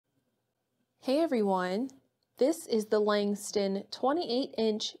Hey everyone, this is the Langston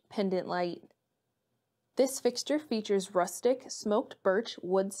 28-inch pendant light. This fixture features rustic smoked birch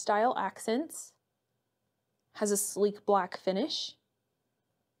wood style accents, has a sleek black finish,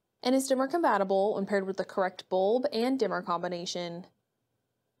 and is dimmer compatible when paired with the correct bulb and dimmer combination.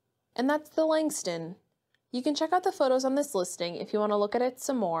 And that's the Langston. You can check out the photos on this listing if you want to look at it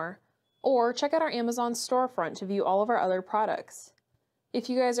some more, or check out our Amazon storefront to view all of our other products. If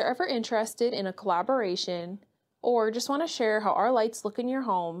you guys are ever interested in a collaboration or just want to share how our lights look in your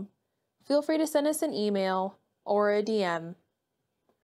home, feel free to send us an email or a DM.